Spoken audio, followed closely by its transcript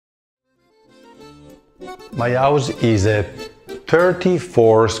My house is a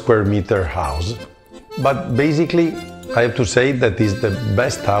 34 square meter house, but basically I have to say that it's the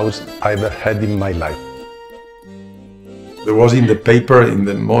best house I've ever had in my life. There was in the paper, in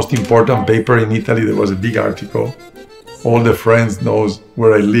the most important paper in Italy, there was a big article. All the friends knows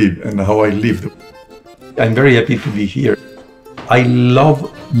where I live and how I lived. I'm very happy to be here. I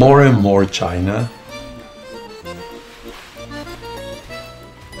love more and more China.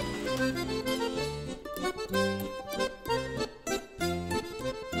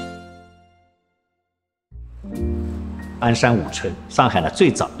鞍山5村，上海呢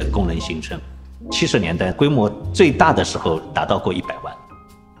最早的功能新村，70年代规模最大的时候达到过100万。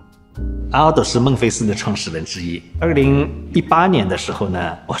Aldo 是孟菲斯的创始人之一。2018年的时候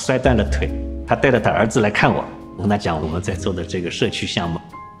呢，我摔断了腿，他带着他儿子来看我，我跟他讲我们在做的这个社区项目。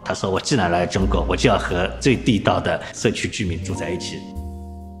他说我既然来中国，我就要和最地道的社区居民住在一起，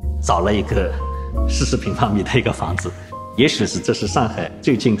找了一个40平方米的一个房子。也许这是上海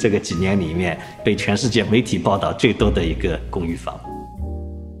最近这个几年里面被全世界媒体报道最多的一个公寓房。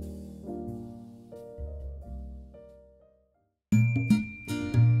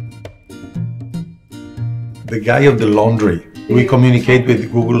The guy of the laundry, we communicate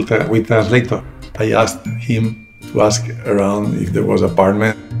with Google with translator. I asked him to ask around if there was an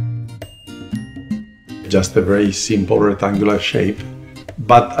apartment. Just a very simple rectangular shape,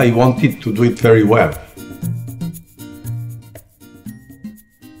 but I wanted to do it very well.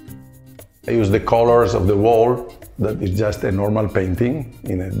 I use the colors of the wall, that is just a normal painting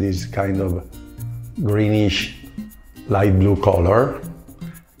in this kind of greenish light blue color.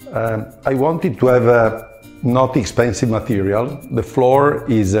 I wanted to have a not expensive material. The floor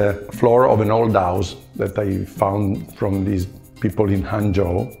is a floor of an old house that I found from these people in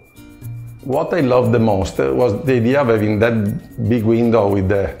Hangzhou. What I loved the most was the idea of having that big window with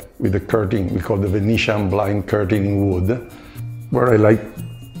the curtain, we call the Venetian blind curtain in wood, where I like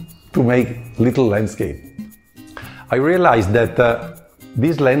to make little landscape. I realized that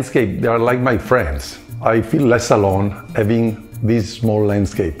this landscape, they are like my friends. I feel less alone having this small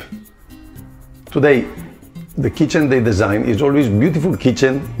landscape. Today, the kitchen they design is always beautiful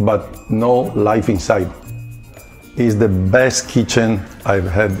kitchen, but no life inside. It's the best kitchen I've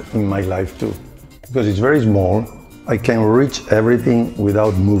had in my life too. Because it's very small, I can reach everything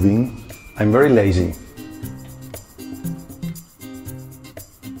without moving. I'm very lazy.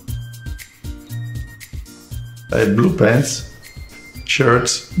 I have blue pants,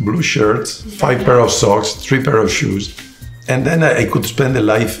 shirts, blue shirts, 5 pair of socks, 3 pair of shoes. And then I could spend a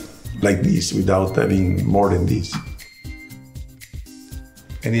life like this without having more than this.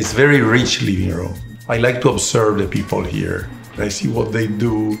 And it's very rich living room. I like to observe the people here. I see what they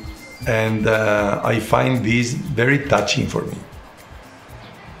do, and I find this very touching for me.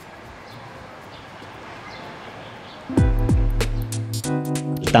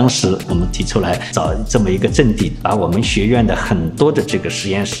 当时我们提出来找这么一个阵地，把我们学院的很多的这个实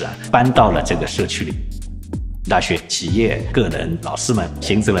验室搬到了这个社区里。大学、企业、个人、老师们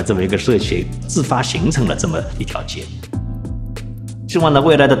形成了这么一个社区，自发形成了这么一条街。希望呢，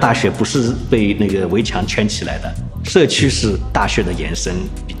未来的大学不是被那个围墙圈起来的，社区是大学的延伸，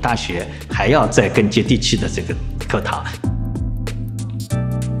比大学还要再更接地气的这个课堂。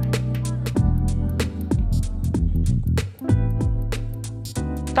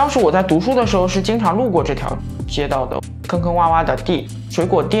当时我在读书的时候是经常路过这条街道的，坑坑洼洼的地，水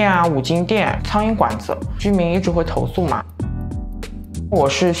果店啊、五金店、苍蝇馆子，居民一直会投诉嘛。我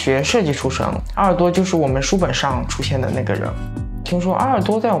是学设计出身，阿尔多就是我们书本上出现的那个人。听说阿尔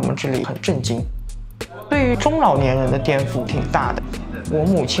多在我们这里很震惊，对于中老年人的颠覆挺大的。我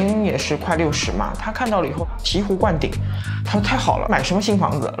母亲也是快60嘛，她看到了以后醍醐灌顶，她说太好了，买什么新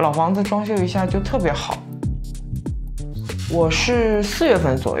房子，老房子装修一下就特别好。我是4月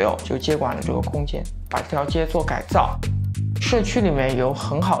份左右就接管了这个空间，把这条街做改造。社区里面有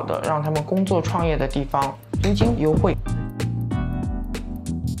很好的让他们工作创业的地方，租金优惠。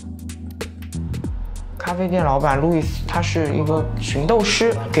咖啡店老板路易斯，他是一个寻豆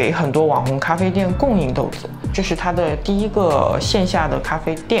师，给很多网红咖啡店供应豆子。这是他的第一个线下的咖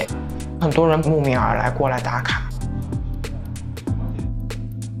啡店，很多人慕名而来过来打卡。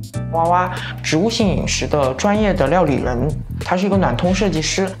娃娃植物性饮食的专业的料理人，他是一个暖通设计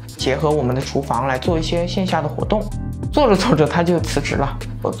师，结合我们的厨房来做一些线下的活动。做着做着他就辞职了，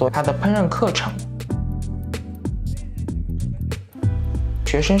我做他的烹饪课程。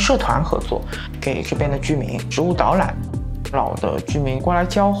学生社团合作，给这边的居民植物导览，老的居民过来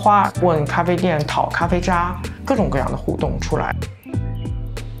浇花，问咖啡店讨咖啡渣，各种各样的互动出来。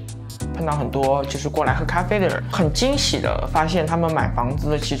碰到很多就是过来喝咖啡的人，很惊喜的发现他们买房子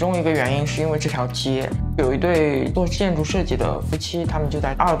的其中一个原因是因为这条街。有一对做建筑设计的夫妻，他们就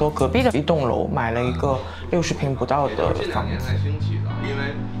在阿尔多隔壁的一栋楼买了一个60平不到的房子。这2年才兴起的，因为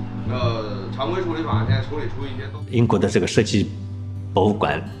常规处理法现在处理出一些英国的这个设计博物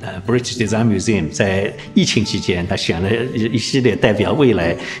馆British Design Museum 在疫情期间，他选了一系列代表未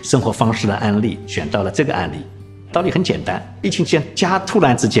来生活方式的案例，选到了这个案例。道理很简单，疫情期间家突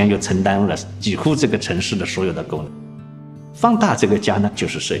然之间又承担了几乎这个城市的所有的功能。放大这个家呢，就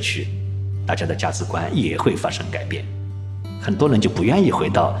是社区，大家的价值观也会发生改变。很多人就不愿意回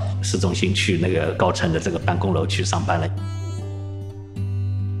到市中心去那个高层的这个办公楼去上班了。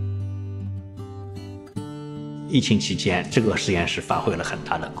疫情期间，这个实验室发挥了很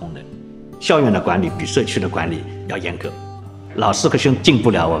大的功能。校园的管理比社区的管理要严格，老师和学生进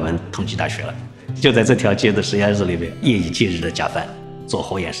不了我们同济大学了，就在这条街的实验室里面，夜以继日的加班做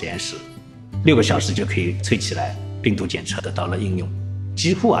火眼实验室，6个小时就可以吹起来，病毒检测得到了应用。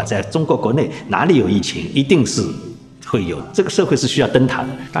几乎在中国国内哪里有疫情，一定是会有。这个社会是需要灯塔的，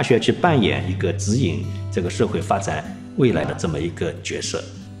大学去扮演一个指引这个社会发展未来的这么一个角色，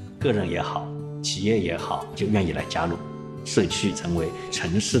个人也好，企业也好，就愿意来加入，社区成为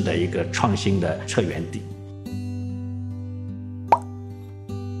城市的一个创新的策源地。